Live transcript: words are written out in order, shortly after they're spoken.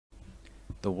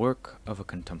The work of a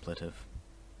contemplative.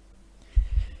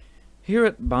 Here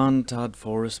at Bantad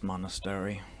Forest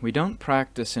Monastery, we don't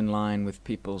practice in line with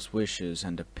people's wishes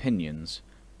and opinions,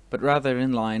 but rather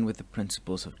in line with the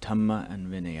principles of Dhamma and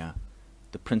Vinaya,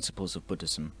 the principles of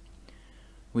Buddhism.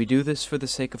 We do this for the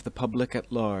sake of the public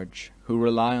at large, who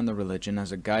rely on the religion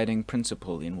as a guiding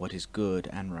principle in what is good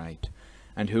and right,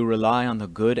 and who rely on the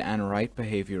good and right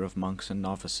behavior of monks and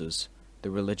novices, the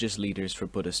religious leaders for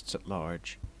Buddhists at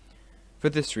large. For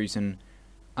this reason,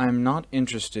 I am not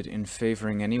interested in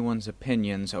favoring anyone's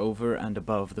opinions over and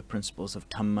above the principles of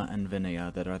Dhamma and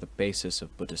Vinaya that are the basis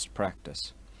of Buddhist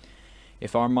practice.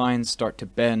 If our minds start to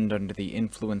bend under the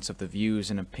influence of the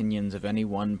views and opinions of any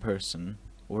one person,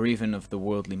 or even of the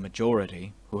worldly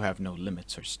majority, who have no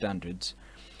limits or standards,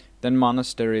 then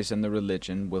monasteries and the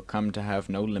religion will come to have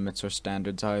no limits or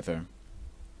standards either.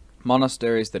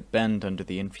 Monasteries that bend under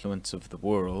the influence of the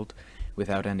world,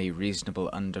 without any reasonable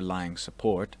underlying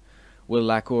support, will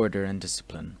lack order and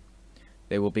discipline.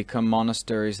 They will become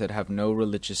monasteries that have no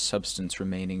religious substance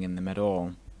remaining in them at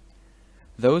all.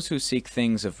 Those who seek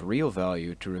things of real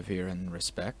value to revere and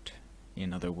respect,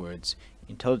 in other words,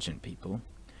 intelligent people,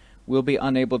 will be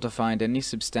unable to find any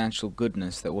substantial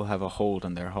goodness that will have a hold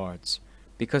on their hearts,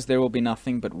 because there will be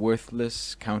nothing but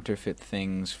worthless, counterfeit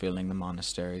things filling the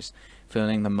monasteries,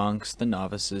 filling the monks, the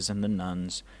novices, and the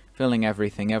nuns, filling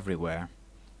everything everywhere.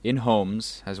 In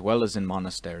homes, as well as in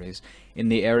monasteries, in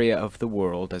the area of the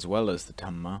world, as well as the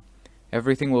Dhamma,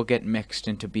 everything will get mixed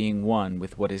into being one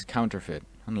with what is counterfeit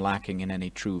and lacking in any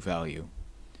true value.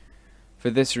 For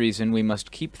this reason, we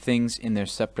must keep things in their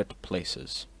separate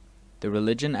places. The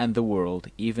religion and the world,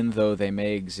 even though they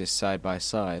may exist side by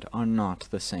side, are not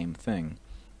the same thing.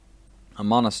 A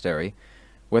monastery,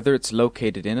 whether it's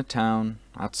located in a town,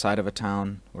 outside of a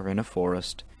town, or in a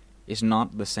forest, is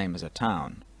not the same as a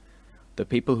town. The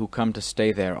people who come to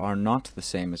stay there are not the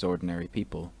same as ordinary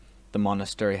people. The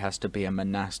monastery has to be a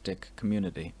monastic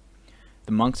community.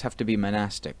 The monks have to be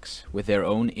monastics, with their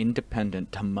own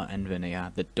independent Dhamma and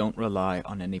Vinaya that don't rely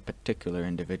on any particular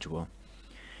individual.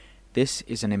 This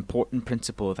is an important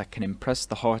principle that can impress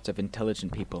the hearts of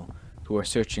intelligent people who are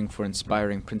searching for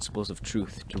inspiring principles of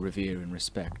truth to revere and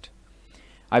respect.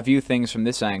 I view things from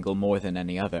this angle more than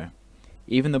any other.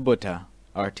 Even the Buddha,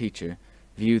 our teacher,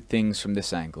 viewed things from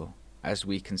this angle, as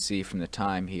we can see from the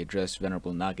time he addressed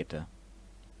Venerable Nagata.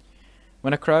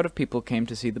 When a crowd of people came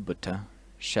to see the Buddha,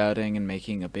 shouting and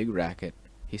making a big racket,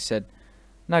 he said,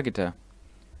 "Nagata,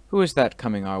 who is that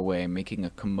coming our way, making a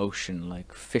commotion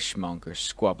like fishmongers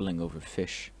squabbling over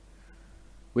fish?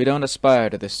 We don't aspire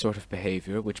to this sort of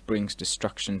behavior, which brings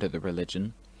destruction to the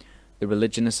religion. The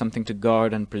religion is something to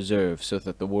guard and preserve so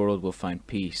that the world will find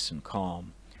peace and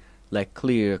calm, like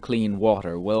clear, clean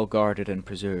water, well guarded and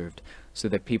preserved, so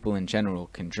that people in general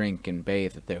can drink and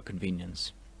bathe at their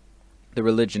convenience. The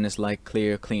religion is like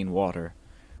clear, clean water,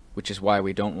 which is why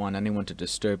we don't want anyone to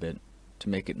disturb it, to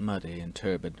make it muddy and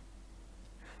turbid."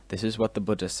 This is what the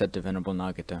Buddha said to Venerable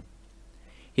Nagata.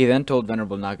 He then told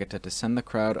Venerable Nagata to send the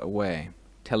crowd away,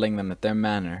 telling them that their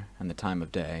manner and the time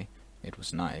of day, it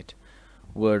was night,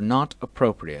 were not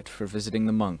appropriate for visiting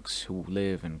the monks who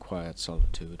live in quiet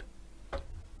solitude.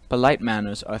 Polite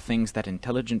manners are things that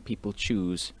intelligent people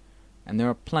choose, and there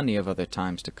are plenty of other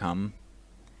times to come.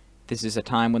 This is a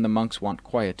time when the monks want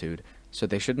quietude, so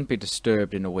they shouldn't be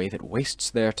disturbed in a way that wastes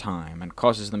their time and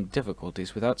causes them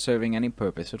difficulties without serving any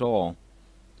purpose at all.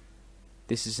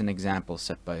 This is an example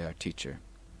set by our teacher.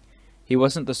 He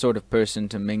wasn't the sort of person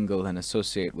to mingle and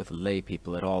associate with lay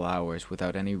people at all hours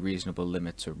without any reasonable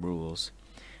limits or rules,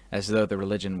 as though the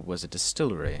religion was a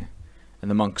distillery,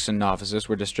 and the monks and novices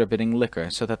were distributing liquor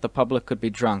so that the public could be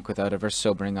drunk without ever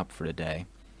sobering up for a day.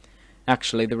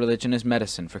 Actually, the religion is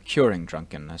medicine for curing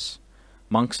drunkenness.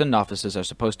 Monks and novices are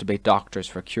supposed to be doctors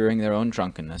for curing their own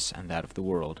drunkenness and that of the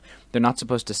world. They're not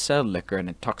supposed to sell liquor and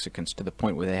intoxicants to the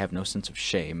point where they have no sense of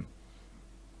shame.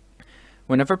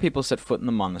 Whenever people set foot in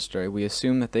the monastery, we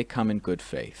assume that they come in good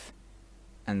faith,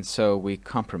 and so we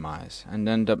compromise and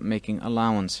end up making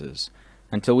allowances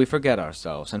until we forget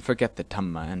ourselves and forget the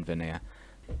Dhamma and Vinaya,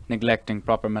 neglecting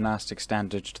proper monastic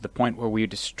standards to the point where we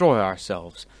destroy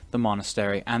ourselves, the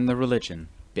monastery, and the religion,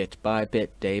 bit by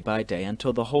bit, day by day,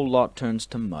 until the whole lot turns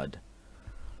to mud.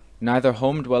 Neither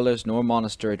home dwellers nor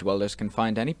monastery dwellers can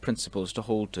find any principles to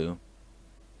hold to.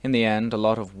 In the end, a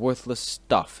lot of worthless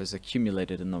stuff is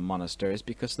accumulated in the monasteries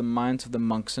because the minds of the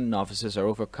monks and novices are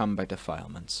overcome by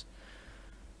defilements.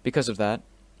 Because of that,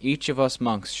 each of us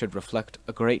monks should reflect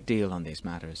a great deal on these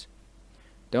matters.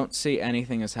 Don't see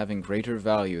anything as having greater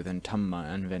value than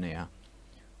Dhamma and Vinaya,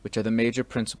 which are the major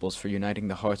principles for uniting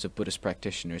the hearts of Buddhist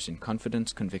practitioners in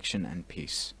confidence, conviction, and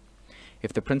peace.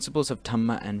 If the principles of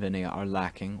Dhamma and Vinaya are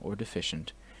lacking or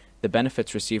deficient, the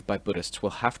benefits received by Buddhists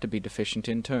will have to be deficient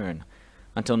in turn,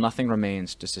 until nothing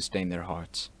remains to sustain their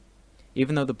hearts.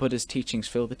 Even though the Buddha's teachings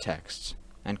fill the texts,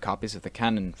 and copies of the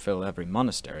canon fill every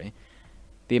monastery,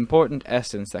 the important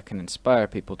essence that can inspire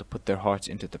people to put their hearts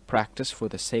into the practice for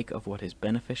the sake of what is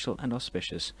beneficial and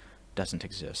auspicious doesn't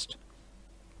exist.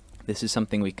 This is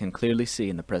something we can clearly see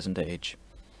in the present age.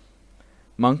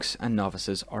 Monks and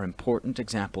novices are important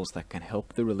examples that can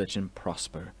help the religion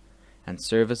prosper, and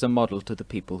serve as a model to the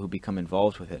people who become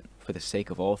involved with it for the sake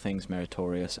of all things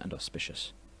meritorious and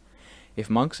auspicious. If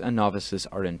monks and novices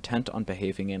are intent on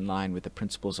behaving in line with the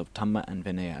principles of Dhamma and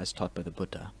Vinaya as taught by the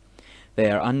Buddha, they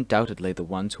are undoubtedly the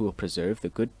ones who will preserve the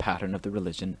good pattern of the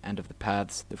religion and of the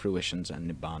paths, the fruitions,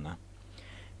 and nibbana.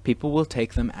 People will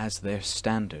take them as their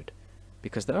standard,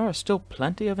 because there are still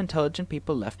plenty of intelligent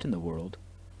people left in the world.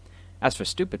 As for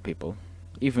stupid people,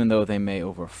 even though they may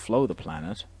overflow the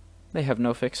planet, they have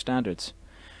no fixed standards.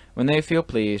 When they feel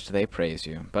pleased, they praise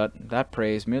you, but that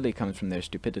praise merely comes from their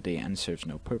stupidity and serves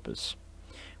no purpose.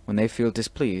 When they feel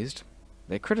displeased,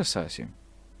 they criticize you.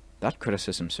 That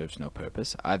criticism serves no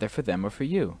purpose, either for them or for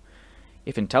you.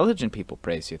 If intelligent people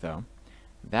praise you, though,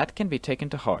 that can be taken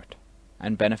to heart,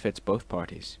 and benefits both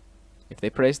parties. If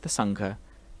they praise the Sangha,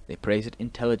 they praise it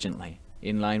intelligently,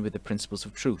 in line with the principles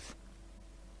of truth.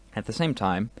 At the same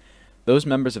time, those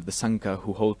members of the Sangha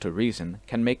who hold to reason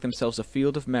can make themselves a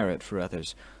field of merit for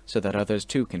others, so that others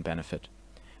too can benefit.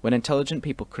 When intelligent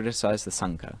people criticize the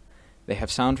Sangha, they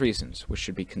have sound reasons which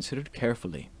should be considered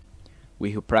carefully.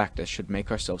 We who practice should make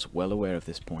ourselves well aware of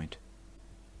this point.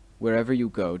 Wherever you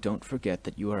go, don't forget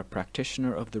that you are a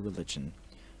practitioner of the religion,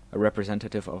 a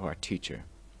representative of our teacher.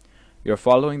 You are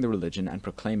following the religion and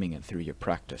proclaiming it through your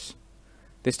practice.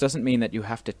 This doesn't mean that you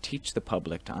have to teach the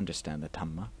public to understand the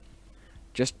Dhamma.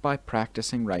 Just by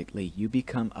practicing rightly, you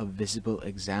become a visible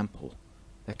example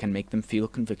that can make them feel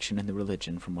conviction in the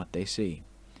religion from what they see.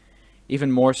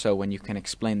 Even more so when you can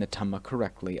explain the Dhamma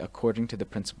correctly according to the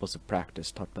principles of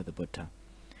practice taught by the Buddha.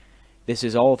 This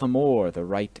is all the more the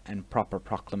right and proper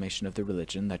proclamation of the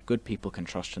religion that good people can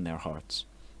trust in their hearts.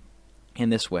 In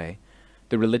this way,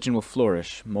 the religion will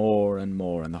flourish more and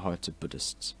more in the hearts of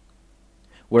Buddhists.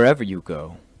 Wherever you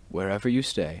go, wherever you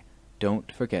stay,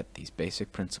 don't forget these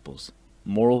basic principles: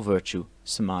 moral virtue,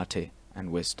 samadhi, and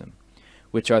wisdom,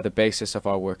 which are the basis of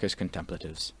our work as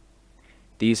contemplatives.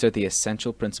 These are the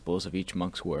essential principles of each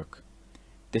monk's work.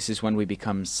 This is when we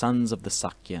become sons of the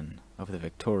Sakyan, of the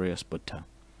victorious Buddha.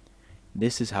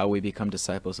 This is how we become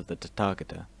disciples of the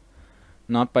Tathagata,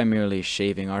 not by merely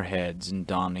shaving our heads and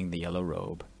donning the yellow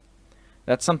robe.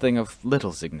 That's something of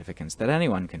little significance that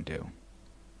anyone can do.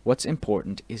 What's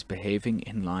important is behaving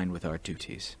in line with our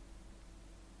duties.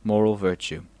 Moral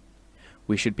virtue.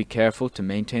 We should be careful to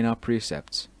maintain our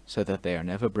precepts so that they are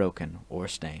never broken or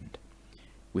stained.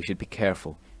 We should be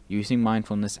careful, using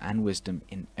mindfulness and wisdom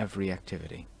in every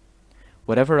activity.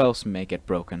 Whatever else may get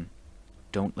broken,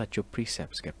 don't let your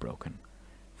precepts get broken,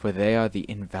 for they are the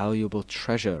invaluable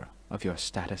treasure of your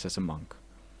status as a monk,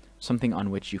 something on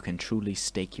which you can truly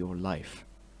stake your life.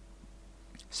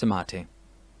 Samadhi.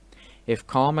 If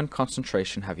calm and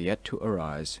concentration have yet to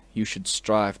arise, you should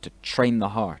strive to train the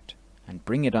heart and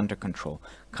bring it under control,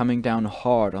 coming down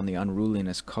hard on the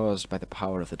unruliness caused by the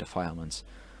power of the defilements,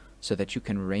 so that you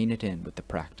can rein it in with the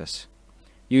practice.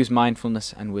 Use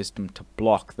mindfulness and wisdom to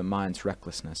block the mind's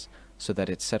recklessness, so that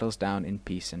it settles down in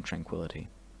peace and tranquility.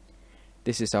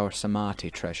 This is our samadhi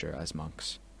treasure as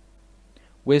monks.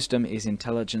 Wisdom is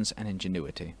intelligence and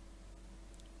ingenuity.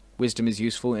 Wisdom is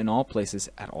useful in all places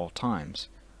at all times.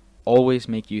 Always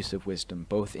make use of wisdom,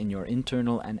 both in your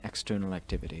internal and external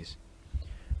activities.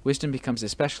 Wisdom becomes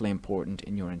especially important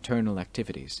in your internal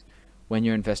activities, when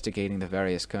you're investigating the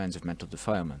various kinds of mental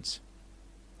defilements.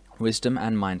 Wisdom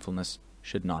and mindfulness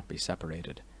should not be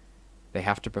separated. They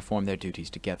have to perform their duties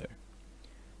together.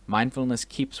 Mindfulness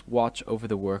keeps watch over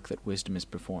the work that wisdom is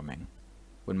performing.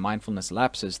 When mindfulness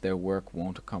lapses, their work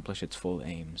won't accomplish its full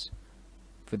aims.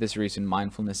 For this reason,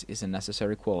 mindfulness is a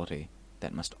necessary quality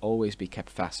that must always be kept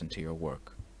fastened to your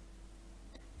work.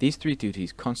 These three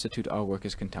duties constitute our work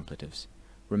as contemplatives.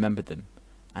 Remember them,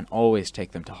 and always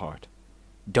take them to heart.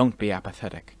 Don't be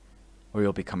apathetic, or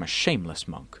you'll become a shameless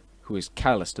monk who is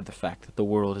callous to the fact that the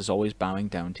world is always bowing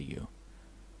down to you.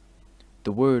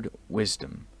 The word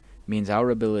wisdom means our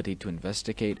ability to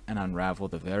investigate and unravel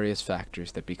the various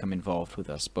factors that become involved with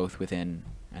us both within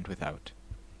and without.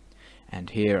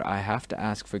 And here I have to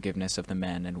ask forgiveness of the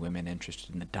men and women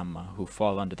interested in the Dhamma who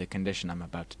fall under the condition I'm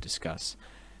about to discuss.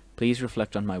 Please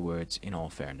reflect on my words in all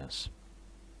fairness.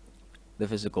 The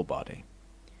physical body.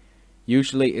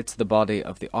 Usually it's the body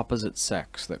of the opposite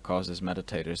sex that causes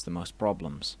meditators the most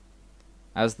problems.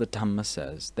 As the Dhamma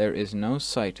says, there is no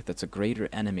sight that's a greater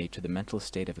enemy to the mental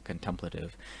state of a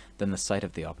contemplative than the sight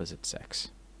of the opposite sex.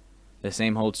 The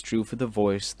same holds true for the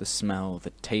voice, the smell, the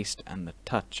taste, and the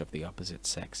touch of the opposite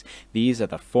sex. These are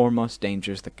the foremost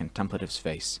dangers that contemplatives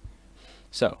face.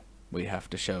 So, we have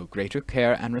to show greater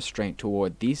care and restraint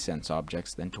toward these sense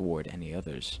objects than toward any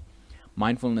others.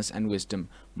 Mindfulness and wisdom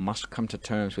must come to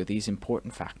terms with these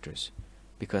important factors,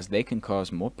 because they can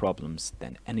cause more problems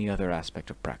than any other aspect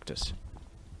of practice.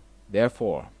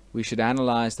 Therefore, we should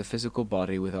analyze the physical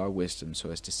body with our wisdom so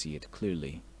as to see it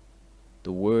clearly.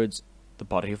 The words, the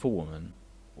body of a woman,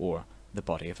 or the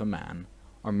body of a man,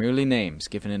 are merely names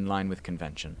given in line with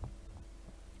convention.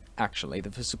 Actually,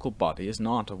 the physical body is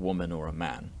not a woman or a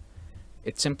man.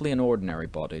 It's simply an ordinary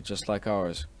body, just like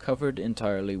ours, covered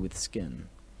entirely with skin.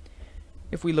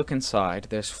 If we look inside,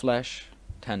 there's flesh,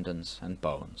 tendons, and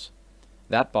bones.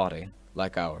 That body,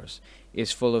 like ours,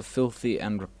 is full of filthy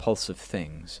and repulsive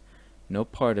things. No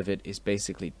part of it is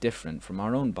basically different from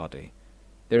our own body.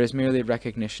 There is merely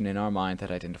recognition in our mind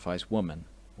that identifies woman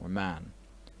or man.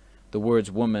 The words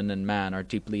woman and man are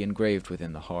deeply engraved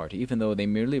within the heart, even though they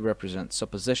merely represent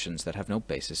suppositions that have no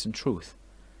basis in truth.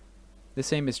 The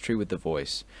same is true with the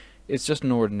voice. It's just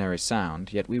an ordinary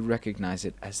sound, yet we recognize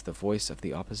it as the voice of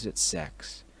the opposite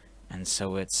sex, and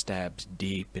so it stabs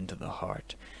deep into the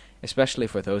heart, especially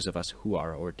for those of us who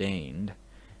are ordained,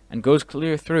 and goes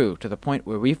clear through to the point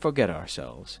where we forget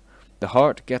ourselves. The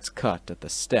heart gets cut at the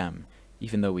stem,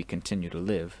 even though we continue to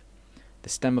live. The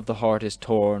stem of the heart is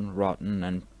torn, rotten,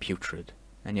 and putrid,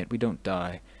 and yet we don't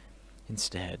die.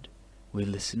 Instead, we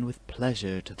listen with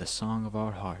pleasure to the song of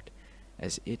our heart,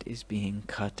 as it is being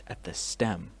cut at the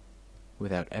stem,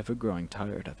 without ever growing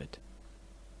tired of it.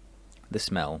 The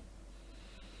smell.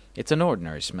 It's an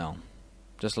ordinary smell,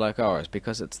 just like ours,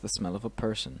 because it's the smell of a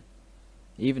person.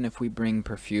 Even if we bring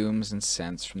perfumes and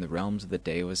scents from the realms of the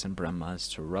Devas and Brahmas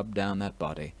to rub down that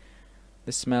body,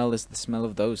 the smell is the smell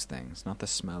of those things, not the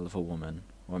smell of a woman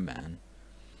or man.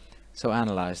 So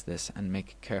analyze this and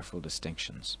make careful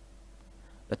distinctions.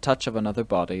 The touch of another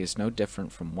body is no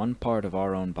different from one part of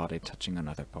our own body touching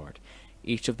another part.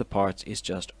 Each of the parts is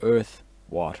just earth,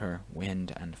 water,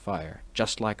 wind, and fire,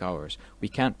 just like ours. We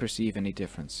can't perceive any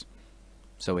difference.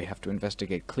 So we have to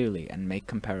investigate clearly and make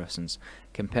comparisons,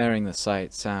 comparing the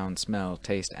sight, sound, smell,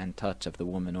 taste, and touch of the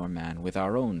woman or man with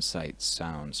our own sight,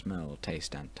 sound, smell,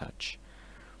 taste, and touch.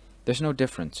 There's no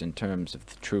difference in terms of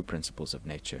the true principles of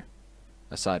nature,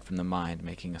 aside from the mind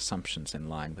making assumptions in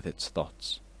line with its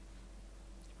thoughts.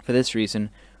 For this reason,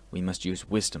 we must use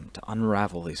wisdom to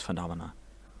unravel these phenomena.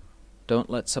 Don't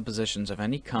let suppositions of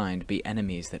any kind be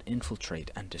enemies that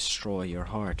infiltrate and destroy your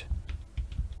heart.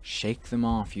 Shake them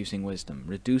off using wisdom,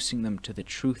 reducing them to the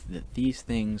truth that these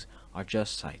things are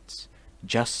just sights,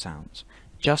 just sounds,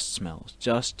 just smells,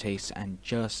 just tastes, and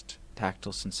just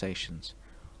tactile sensations,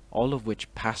 all of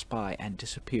which pass by and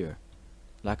disappear,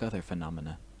 like other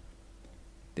phenomena.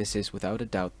 This is without a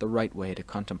doubt the right way to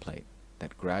contemplate,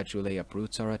 that gradually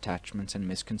uproots our attachments and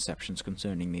misconceptions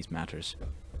concerning these matters.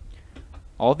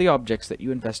 All the objects that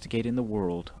you investigate in the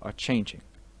world are changing,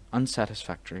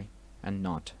 unsatisfactory, and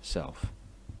not self.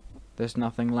 There's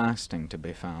nothing lasting to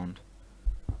be found.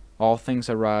 All things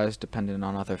arise dependent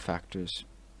on other factors,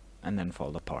 and then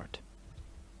fall apart.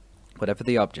 Whatever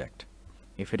the object,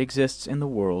 if it exists in the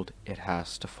world, it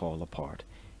has to fall apart.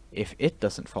 If it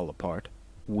doesn't fall apart,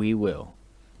 we will.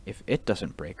 If it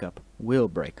doesn't break up, we'll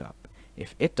break up.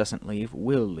 If it doesn't leave,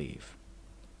 we'll leave.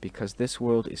 Because this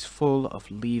world is full of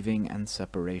leaving and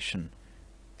separation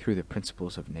through the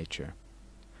principles of nature.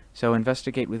 So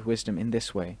investigate with wisdom in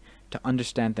this way, to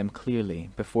understand them clearly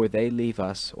before they leave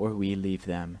us or we leave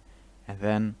them, and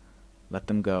then let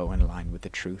them go in line with the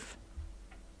truth.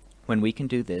 When we can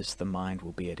do this, the mind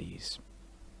will be at ease.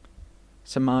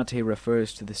 Samadhi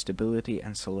refers to the stability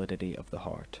and solidity of the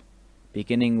heart,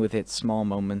 beginning with its small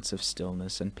moments of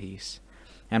stillness and peace,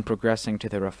 and progressing to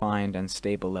the refined and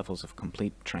stable levels of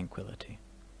complete tranquility.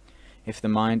 If the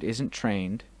mind isn't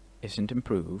trained, isn't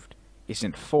improved,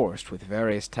 isn't forced with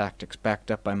various tactics backed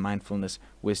up by mindfulness,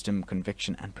 wisdom,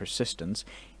 conviction, and persistence,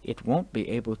 it won't be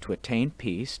able to attain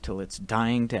peace till its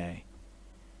dying day.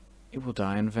 It will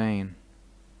die in vain.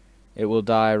 It will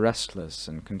die restless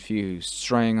and confused,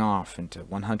 straying off into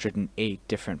 108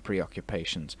 different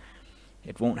preoccupations.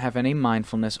 It won't have any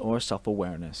mindfulness or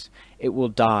self-awareness. It will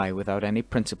die without any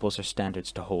principles or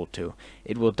standards to hold to.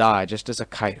 It will die just as a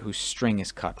kite whose string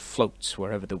is cut floats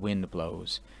wherever the wind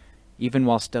blows. Even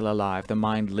while still alive, the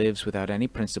mind lives without any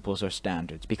principles or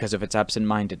standards because of its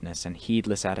absent-mindedness and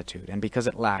heedless attitude, and because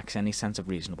it lacks any sense of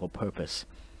reasonable purpose.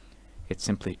 It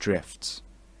simply drifts.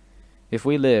 If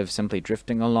we live simply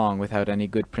drifting along without any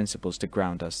good principles to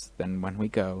ground us, then when we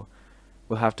go,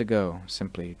 we'll have to go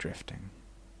simply drifting.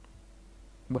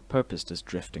 What purpose does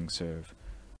drifting serve?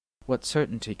 What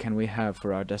certainty can we have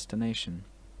for our destination?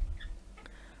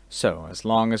 So, as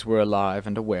long as we're alive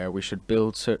and aware, we should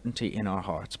build certainty in our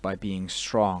hearts by being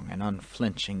strong and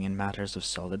unflinching in matters of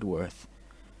solid worth.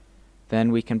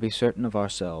 Then we can be certain of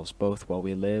ourselves both while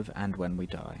we live and when we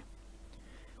die.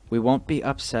 We won't be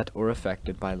upset or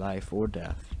affected by life or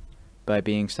death, by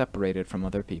being separated from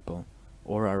other people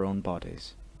or our own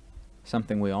bodies,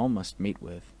 something we all must meet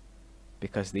with,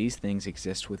 because these things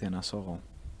exist within us all.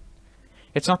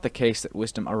 It's not the case that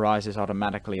wisdom arises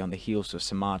automatically on the heels of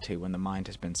samadhi when the mind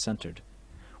has been centered.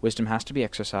 Wisdom has to be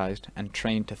exercised and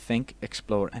trained to think,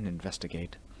 explore, and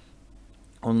investigate.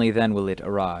 Only then will it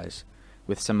arise,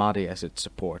 with samadhi as its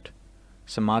support.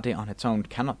 Samadhi on its own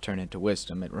cannot turn into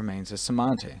wisdom, it remains as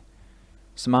samadhi.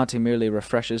 Samadhi merely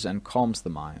refreshes and calms the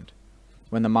mind.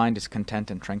 When the mind is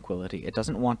content in tranquility, it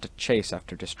doesn't want to chase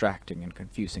after distracting and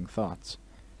confusing thoughts.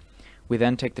 We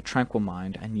then take the tranquil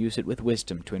mind and use it with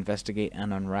wisdom to investigate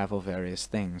and unravel various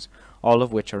things, all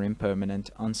of which are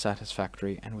impermanent,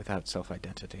 unsatisfactory, and without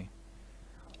self-identity.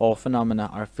 All phenomena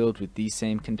are filled with these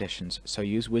same conditions, so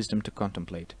use wisdom to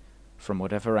contemplate, from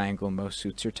whatever angle most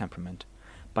suits your temperament,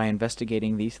 by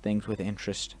investigating these things with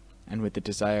interest and with the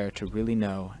desire to really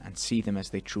know and see them as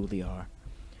they truly are.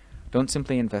 Don't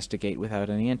simply investigate without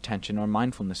any intention or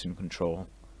mindfulness in control.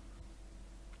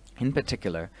 In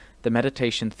particular, the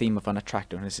meditation theme of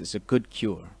unattractiveness is a good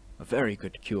cure, a very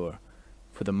good cure,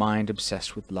 for the mind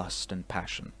obsessed with lust and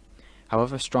passion.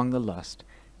 However strong the lust,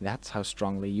 that's how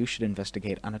strongly you should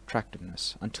investigate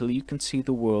unattractiveness, until you can see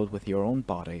the world with your own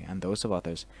body and those of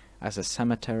others as a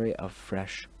cemetery of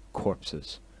fresh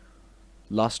corpses.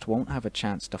 Lust won't have a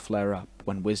chance to flare up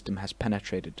when wisdom has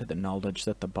penetrated to the knowledge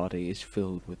that the body is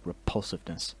filled with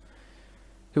repulsiveness.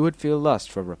 Who would feel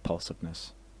lust for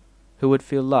repulsiveness? Who would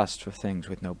feel lust for things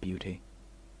with no beauty,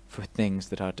 for things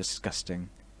that are disgusting?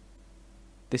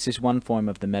 This is one form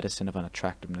of the medicine of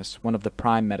unattractiveness, one of the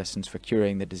prime medicines for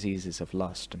curing the diseases of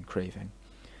lust and craving.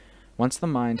 Once the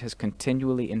mind has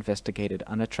continually investigated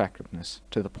unattractiveness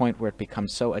to the point where it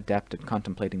becomes so adept at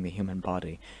contemplating the human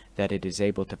body that it is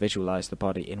able to visualize the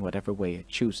body in whatever way it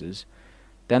chooses,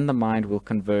 then the mind will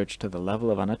converge to the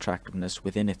level of unattractiveness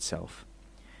within itself.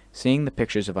 Seeing the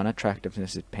pictures of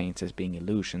unattractiveness it paints as being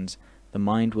illusions, the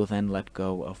mind will then let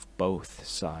go of both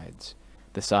sides,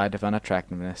 the side of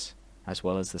unattractiveness as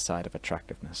well as the side of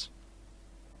attractiveness.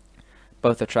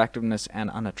 Both attractiveness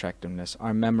and unattractiveness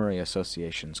are memory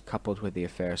associations coupled with the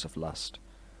affairs of lust.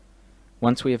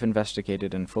 Once we have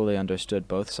investigated and fully understood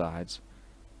both sides,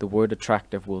 the word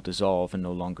attractive will dissolve and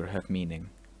no longer have meaning.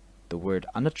 The word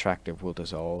unattractive will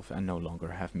dissolve and no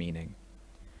longer have meaning.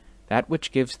 That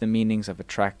which gives the meanings of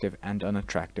attractive and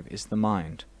unattractive is the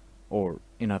mind, or,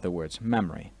 in other words,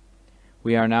 memory.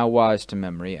 We are now wise to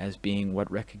memory as being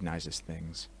what recognizes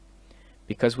things.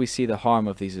 Because we see the harm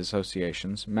of these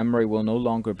associations, memory will no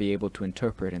longer be able to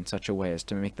interpret in such a way as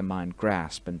to make the mind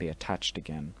grasp and be attached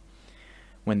again.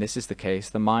 When this is the case,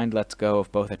 the mind lets go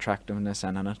of both attractiveness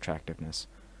and unattractiveness,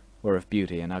 or of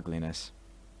beauty and ugliness.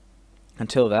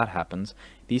 Until that happens,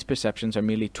 these perceptions are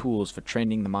merely tools for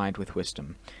training the mind with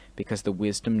wisdom, because the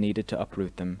wisdom needed to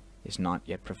uproot them is not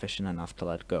yet proficient enough to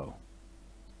let go.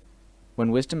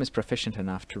 When wisdom is proficient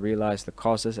enough to realize the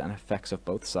causes and effects of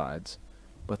both sides,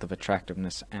 both of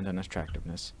attractiveness and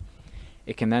unattractiveness,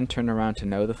 it can then turn around to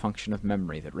know the function of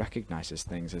memory that recognizes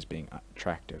things as being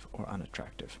attractive or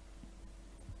unattractive.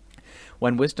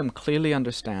 When wisdom clearly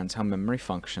understands how memory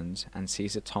functions and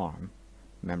sees its harm,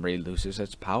 memory loses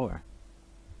its power.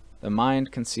 The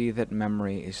mind can see that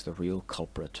memory is the real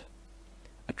culprit.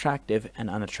 Attractive and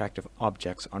unattractive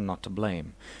objects are not to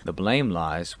blame. The blame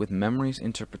lies with memory's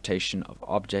interpretation of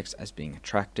objects as being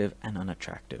attractive and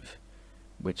unattractive,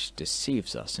 which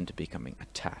deceives us into becoming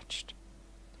attached.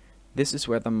 This is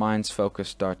where the mind's focus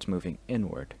starts moving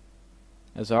inward.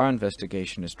 As our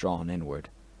investigation is drawn inward,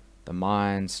 the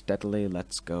mind steadily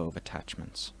lets go of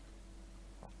attachments.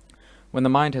 When the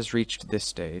mind has reached this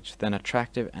stage, then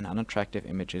attractive and unattractive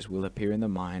images will appear in the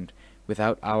mind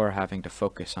without our having to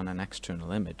focus on an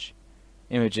external image.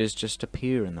 Images just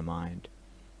appear in the mind.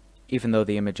 Even though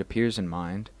the image appears in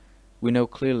mind, we know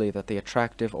clearly that the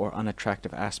attractive or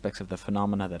unattractive aspects of the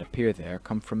phenomena that appear there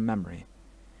come from memory.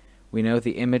 We know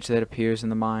the image that appears in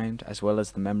the mind as well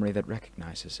as the memory that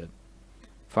recognizes it.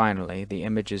 Finally, the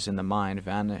images in the mind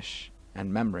vanish,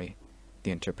 and memory,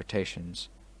 the interpretations,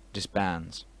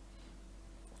 disbands.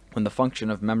 When the function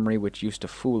of memory which used to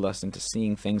fool us into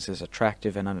seeing things as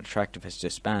attractive and unattractive has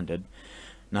disbanded,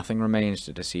 Nothing remains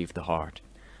to deceive the heart.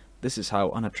 This is how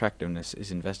unattractiveness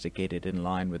is investigated in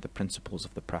line with the principles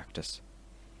of the practice.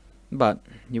 But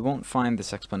you won't find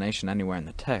this explanation anywhere in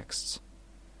the texts.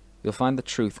 You'll find the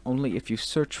truth only if you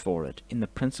search for it in the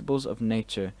principles of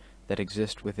nature that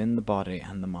exist within the body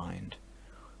and the mind,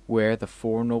 where the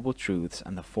Four Noble Truths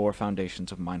and the Four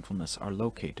Foundations of Mindfulness are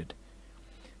located.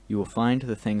 You will find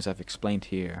the things I've explained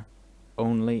here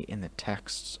only in the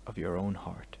texts of your own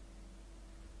heart.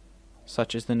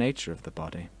 Such is the nature of the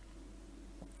body.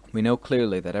 We know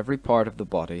clearly that every part of the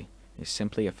body is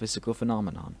simply a physical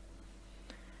phenomenon.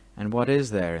 And what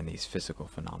is there in these physical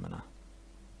phenomena?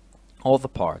 All the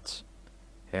parts,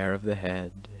 hair of the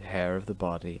head, hair of the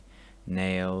body,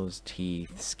 nails,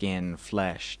 teeth, skin,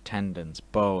 flesh, tendons,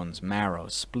 bones, marrow,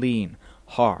 spleen,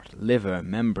 heart, liver,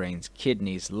 membranes,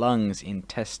 kidneys, lungs,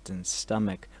 intestines,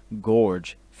 stomach,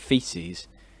 gorge, feces,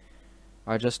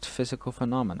 are just physical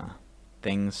phenomena,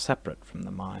 things separate from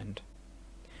the mind.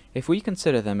 If we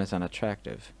consider them as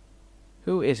unattractive,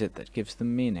 who is it that gives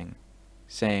them meaning,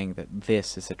 saying that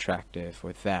this is attractive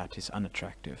or that is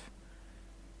unattractive?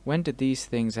 When did these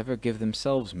things ever give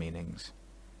themselves meanings?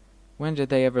 When did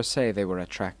they ever say they were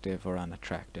attractive or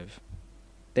unattractive?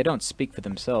 They don't speak for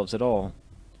themselves at all.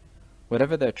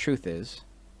 Whatever their truth is,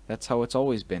 that's how it's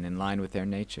always been in line with their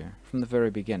nature, from the very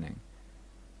beginning.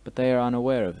 But they are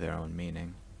unaware of their own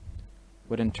meaning.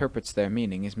 What interprets their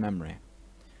meaning is memory.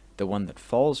 The one that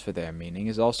falls for their meaning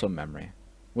is also memory,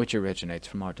 which originates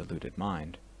from our deluded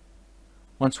mind.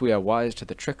 Once we are wise to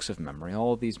the tricks of memory,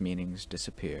 all these meanings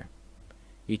disappear.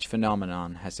 Each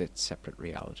phenomenon has its separate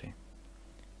reality.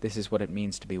 This is what it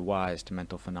means to be wise to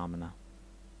mental phenomena.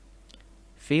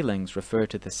 Feelings refer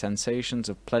to the sensations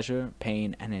of pleasure,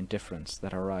 pain, and indifference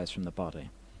that arise from the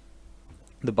body.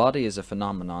 The body is a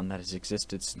phenomenon that has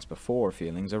existed since before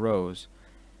feelings arose.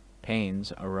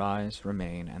 Pains arise,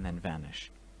 remain, and then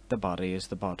vanish. The body is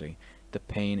the body. The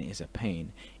pain is a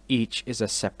pain. Each is a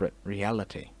separate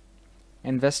reality.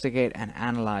 Investigate and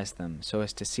analyze them so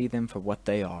as to see them for what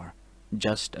they are,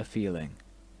 just a feeling,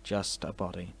 just a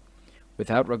body,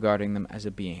 without regarding them as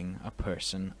a being, a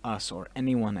person, us or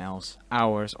anyone else,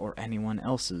 ours or anyone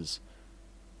else's.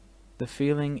 The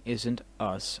feeling isn't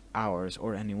us, ours,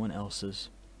 or anyone else's.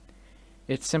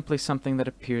 It's simply something that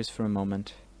appears for a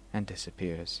moment and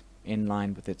disappears, in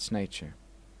line with its nature.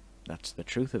 That's the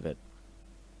truth of it.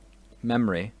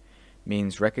 Memory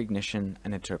means recognition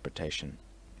and interpretation.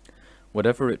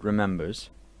 Whatever it remembers,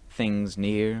 things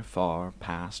near, far,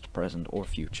 past, present, or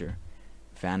future,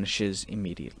 vanishes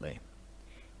immediately.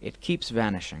 It keeps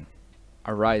vanishing,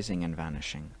 arising and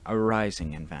vanishing,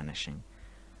 arising and vanishing.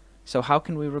 So how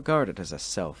can we regard it as a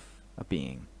self, a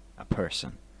being, a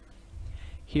person?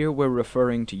 Here we're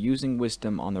referring to using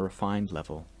wisdom on the refined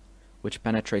level, which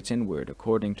penetrates inward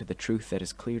according to the truth that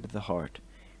is clear to the heart,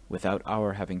 without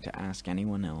our having to ask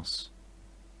anyone else.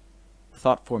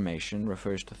 Thought formation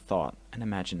refers to thought and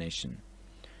imagination,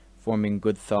 forming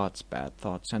good thoughts, bad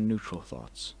thoughts, and neutral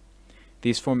thoughts.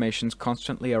 These formations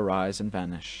constantly arise and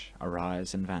vanish,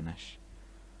 arise and vanish.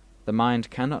 The mind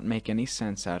cannot make any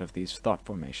sense out of these thought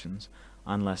formations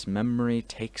unless memory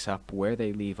takes up where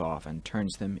they leave off and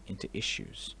turns them into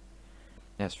issues.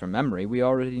 As for memory, we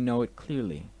already know it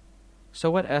clearly. So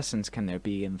what essence can there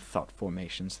be in thought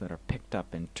formations that are picked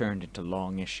up and turned into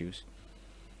long issues?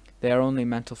 They are only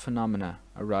mental phenomena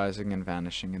arising and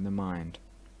vanishing in the mind.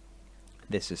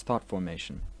 This is thought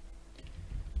formation.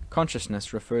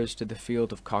 Consciousness refers to the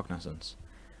field of cognizance,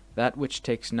 that which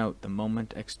takes note the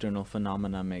moment external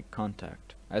phenomena make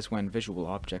contact, as when visual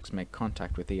objects make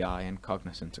contact with the eye and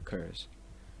cognizance occurs.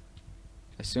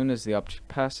 As soon as the object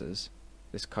passes,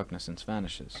 this cognizance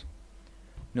vanishes.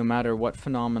 No matter what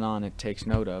phenomenon it takes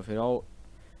note of,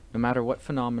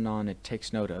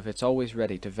 it's always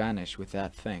ready to vanish with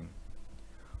that thing.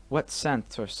 What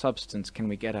sense or substance can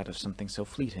we get out of something so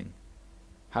fleeting?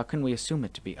 How can we assume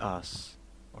it to be us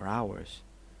or ours?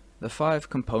 The 5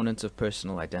 components of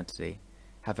personal identity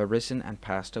have arisen and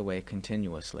passed away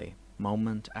continuously,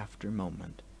 moment after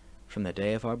moment, from the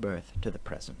day of our birth to the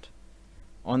present.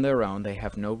 On their own they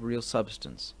have no real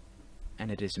substance, and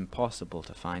it is impossible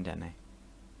to find any.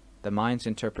 The mind's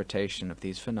interpretation of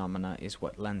these phenomena is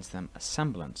what lends them a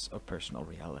semblance of personal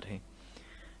reality.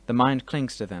 The mind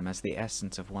clings to them as the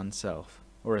essence of oneself,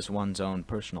 or as one's own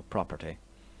personal property.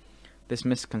 This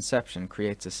misconception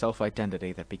creates a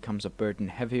self-identity that becomes a burden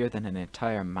heavier than an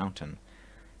entire mountain,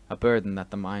 a burden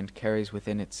that the mind carries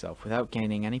within itself without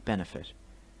gaining any benefit.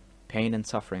 Pain and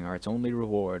suffering are its only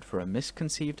reward for a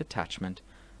misconceived attachment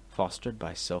fostered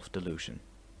by self-delusion.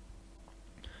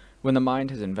 When the mind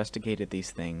has investigated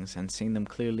these things and seen them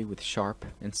clearly with sharp,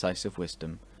 incisive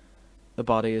wisdom, The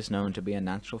body is known to be a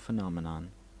natural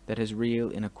phenomenon that is real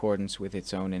in accordance with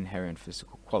its own inherent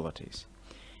physical qualities.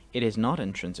 It is not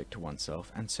intrinsic to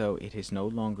oneself, and so it is no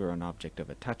longer an object of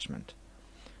attachment.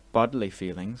 Bodily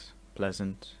feelings,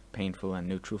 pleasant, painful, and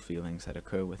neutral feelings that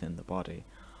occur within the body,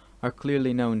 are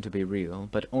clearly known to be real,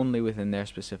 but only within their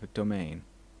specific domain.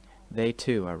 They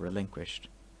too are relinquished.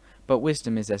 But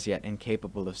wisdom is as yet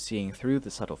incapable of seeing through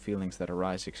the subtle feelings that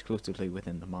arise exclusively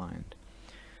within the mind.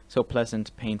 So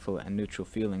pleasant, painful, and neutral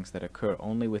feelings that occur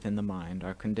only within the mind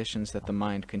are conditions that the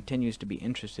mind continues to be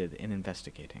interested in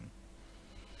investigating.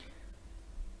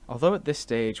 Although at this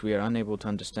stage we are unable to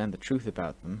understand the truth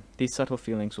about them, these subtle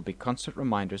feelings will be constant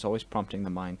reminders always prompting the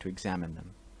mind to examine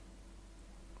them.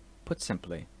 Put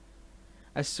simply,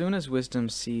 as soon as wisdom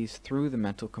sees through the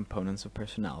mental components of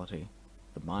personality,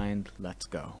 the mind lets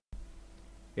go.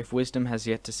 If wisdom has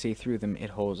yet to see through them,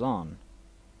 it holds on.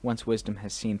 Once wisdom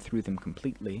has seen through them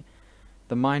completely,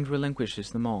 the mind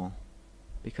relinquishes them all,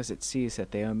 because it sees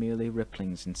that they are merely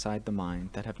ripplings inside the mind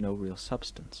that have no real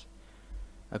substance.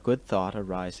 A good thought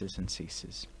arises and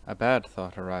ceases. A bad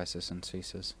thought arises and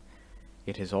ceases.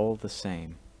 It is all the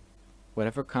same.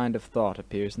 Whatever kind of thought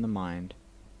appears in the mind,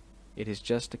 it is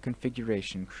just a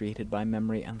configuration created by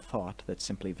memory and thought that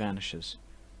simply vanishes.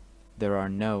 There are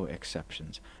no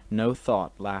exceptions. No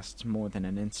thought lasts more than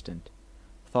an instant.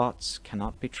 Thoughts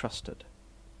cannot be trusted,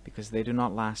 because they do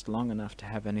not last long enough to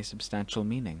have any substantial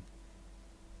meaning.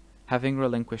 Having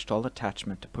relinquished all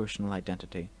attachment to personal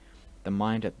identity, the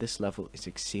mind at this level is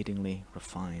exceedingly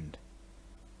refined.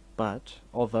 But,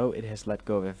 although it has let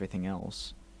go of everything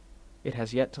else, it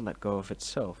has yet to let go of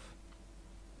itself.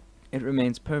 It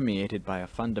remains permeated by a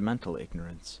fundamental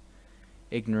ignorance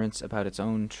about its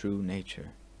own true nature.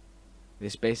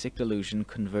 This basic delusion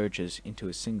converges into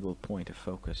a single point of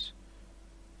focus.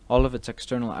 All of its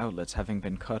external outlets having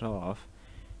been cut off,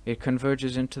 it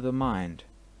converges into the mind,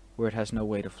 where it has no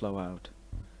way to flow out.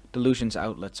 Delusion's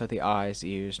outlets are the eyes,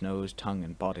 ears, nose, tongue,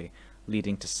 and body,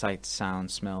 leading to sights,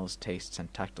 sounds, smells, tastes,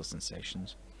 and tactile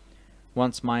sensations.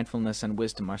 Once mindfulness and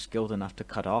wisdom are skilled enough to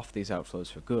cut off these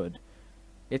outflows for good,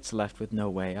 it's left with no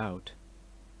way out.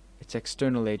 Its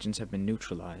external agents have been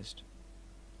neutralized.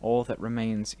 All that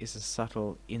remains is a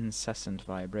subtle, incessant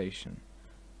vibration,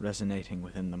 resonating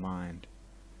within the mind.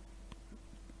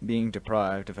 Being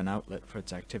deprived of an outlet for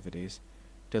its activities,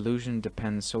 delusion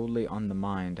depends solely on the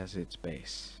mind as its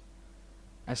base.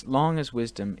 As long as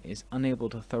wisdom is unable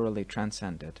to thoroughly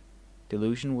transcend it,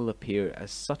 delusion will appear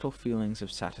as subtle feelings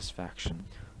of satisfaction,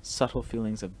 subtle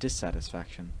feelings of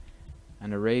dissatisfaction,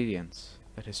 and a radiance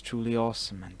that is truly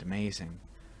awesome and amazing.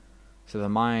 So the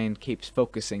mind keeps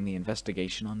focusing the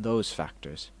investigation on those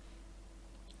factors.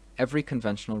 Every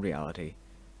conventional reality,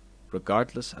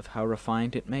 regardless of how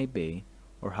refined it may be,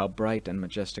 or how bright and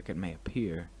majestic it may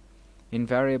appear,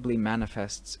 invariably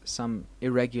manifests some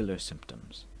irregular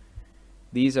symptoms.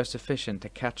 These are sufficient to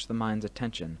catch the mind's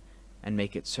attention and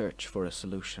make it search for a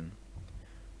solution.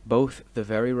 Both the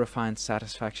very refined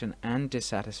satisfaction and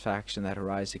dissatisfaction that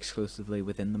arise exclusively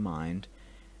within the mind,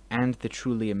 and the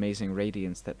truly amazing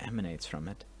radiance that emanates from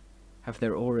it, have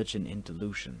their origin in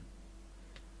delusion.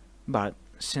 But,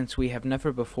 since we have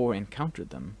never before encountered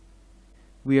them,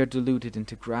 we are deluded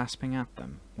into grasping at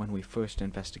them when we first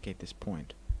investigate this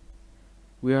point.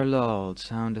 We are lulled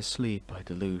sound asleep by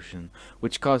delusion,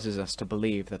 which causes us to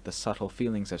believe that the subtle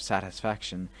feelings of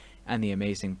satisfaction and the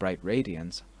amazing bright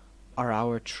radiance are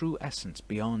our true essence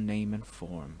beyond name and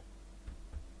form.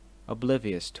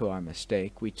 Oblivious to our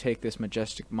mistake, we take this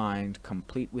majestic mind,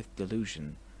 complete with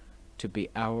delusion, to be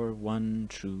our one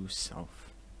true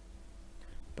self.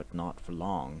 But not for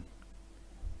long.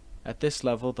 At this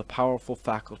level, the powerful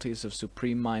faculties of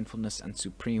supreme mindfulness and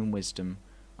supreme wisdom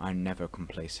are never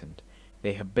complacent.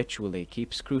 They habitually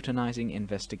keep scrutinizing,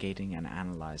 investigating, and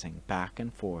analyzing back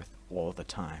and forth all the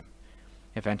time.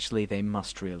 Eventually they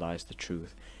must realize the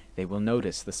truth. They will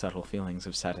notice the subtle feelings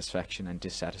of satisfaction and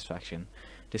dissatisfaction,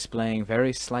 displaying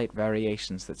very slight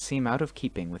variations that seem out of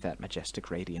keeping with that majestic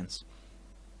radiance.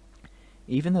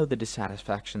 Even though the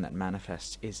dissatisfaction that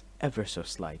manifests is ever so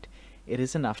slight, it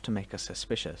is enough to make us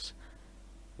suspicious.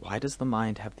 Why does the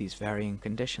mind have these varying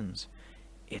conditions?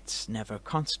 It's never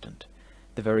constant.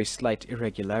 The very slight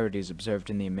irregularities observed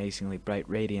in the amazingly bright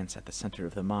radiance at the center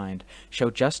of the mind show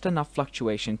just enough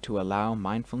fluctuation to allow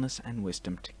mindfulness and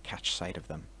wisdom to catch sight of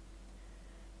them.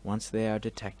 Once they are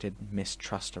detected,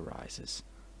 mistrust arises,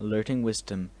 alerting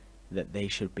wisdom that they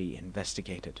should be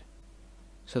investigated.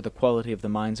 So the quality of the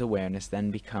mind's awareness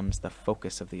then becomes the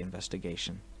focus of the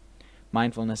investigation.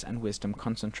 Mindfulness and wisdom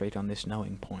concentrate on this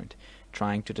knowing point,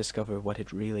 trying to discover what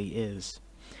it really is.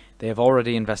 They have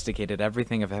already investigated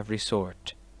everything of every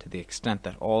sort, to the extent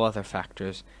that all other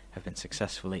factors have been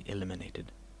successfully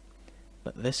eliminated.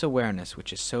 But this awareness,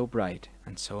 which is so bright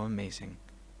and so amazing,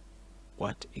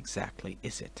 what exactly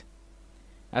is it?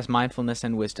 As mindfulness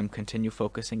and wisdom continue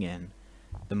focusing in,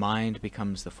 the mind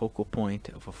becomes the focal point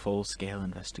of a full-scale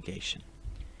investigation.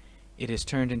 It is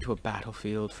turned into a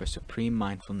battlefield for supreme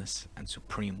mindfulness and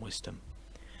supreme wisdom.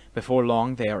 Before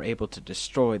long, they are able to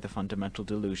destroy the fundamental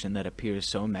delusion that appears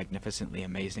so magnificently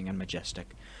amazing and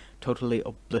majestic, totally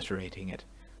obliterating it,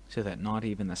 so that not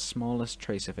even the smallest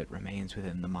trace of it remains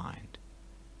within the mind.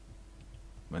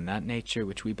 When that nature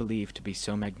which we believe to be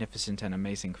so magnificent and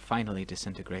amazing finally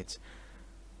disintegrates,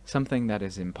 something that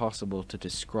is impossible to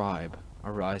describe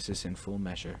arises in full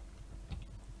measure.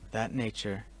 That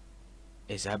nature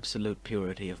is absolute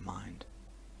purity of mind.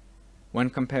 When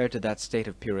compared to that state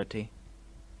of purity,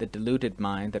 the deluded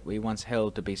mind that we once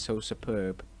held to be so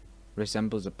superb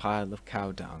resembles a pile of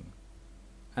cow dung,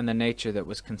 and the nature that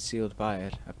was concealed by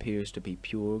it appears to be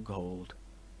pure gold.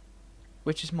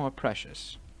 Which is more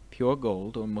precious, pure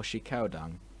gold or mushy cow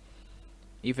dung?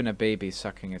 Even a baby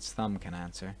sucking its thumb can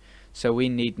answer, so we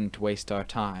needn't waste our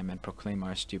time and proclaim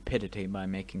our stupidity by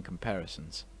making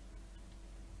comparisons.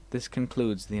 This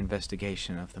concludes the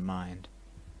investigation of the mind.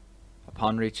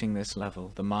 Upon reaching this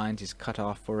level, the mind is cut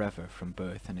off forever from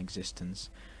birth and existence,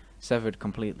 severed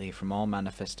completely from all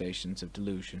manifestations of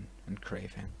delusion and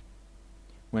craving.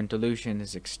 When delusion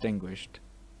is extinguished,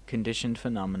 conditioned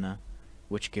phenomena,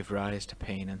 which give rise to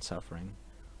pain and suffering,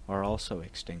 are also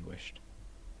extinguished.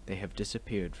 They have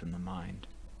disappeared from the mind.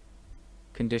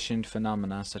 Conditioned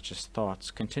phenomena such as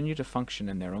thoughts continue to function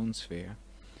in their own sphere,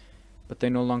 but they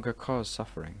no longer cause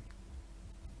suffering.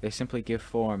 They simply give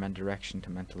form and direction to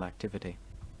mental activity.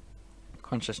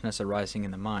 Consciousness arising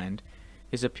in the mind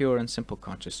is a pure and simple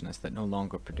consciousness that no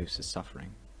longer produces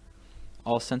suffering.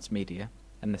 All sense media,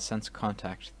 and the sense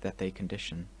contact that they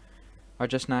condition, are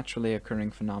just naturally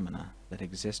occurring phenomena that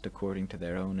exist according to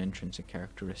their own intrinsic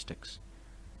characteristics.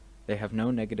 They have no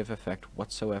negative effect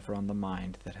whatsoever on the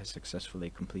mind that has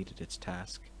successfully completed its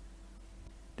task.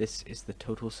 This is the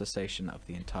total cessation of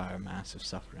the entire mass of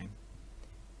suffering.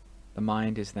 The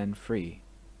mind is then free,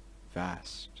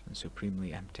 vast and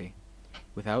supremely empty,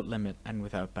 without limit and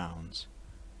without bounds,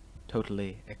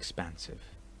 totally expansive.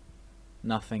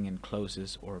 Nothing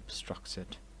encloses or obstructs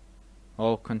it.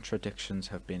 All contradictions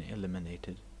have been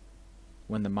eliminated.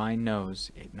 When the mind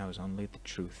knows, it knows only the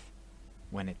truth.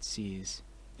 When it sees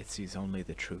only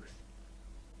the truth.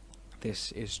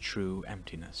 This is true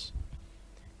emptiness.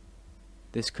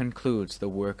 This concludes the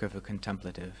work of a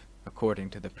contemplative,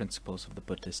 according to the principles of the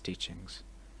Buddha's teachings.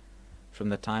 From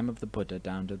the time of the Buddha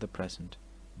down to the present,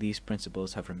 these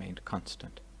principles have remained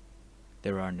constant.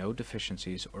 There are no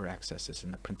deficiencies or excesses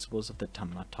in the principles of the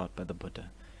Dhamma taught by the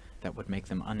Buddha that would make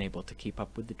them unable to keep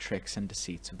up with the tricks and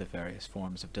deceits of the various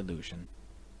forms of delusion.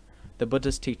 The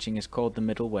Buddha's teaching is called the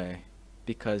middle way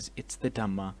because it's the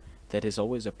Dhamma that is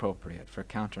always appropriate for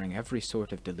countering every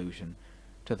sort of delusion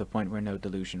to the point where no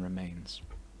delusion remains.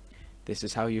 This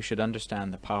is how you should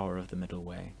understand the power of the middle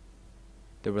way.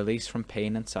 The release from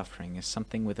pain and suffering is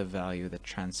something with a value that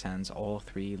transcends all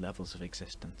three levels of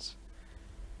existence.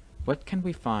 What can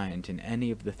we find in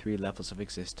any of the three levels of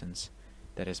existence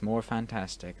that is more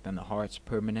fantastic than the heart's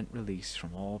permanent release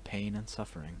from all pain and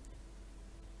suffering?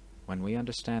 When we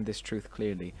understand this truth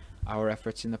clearly, our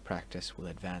efforts in the practice will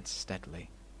advance steadily.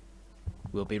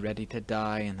 We'll be ready to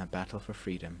die in the battle for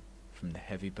freedom from the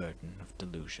heavy burden of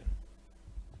delusion.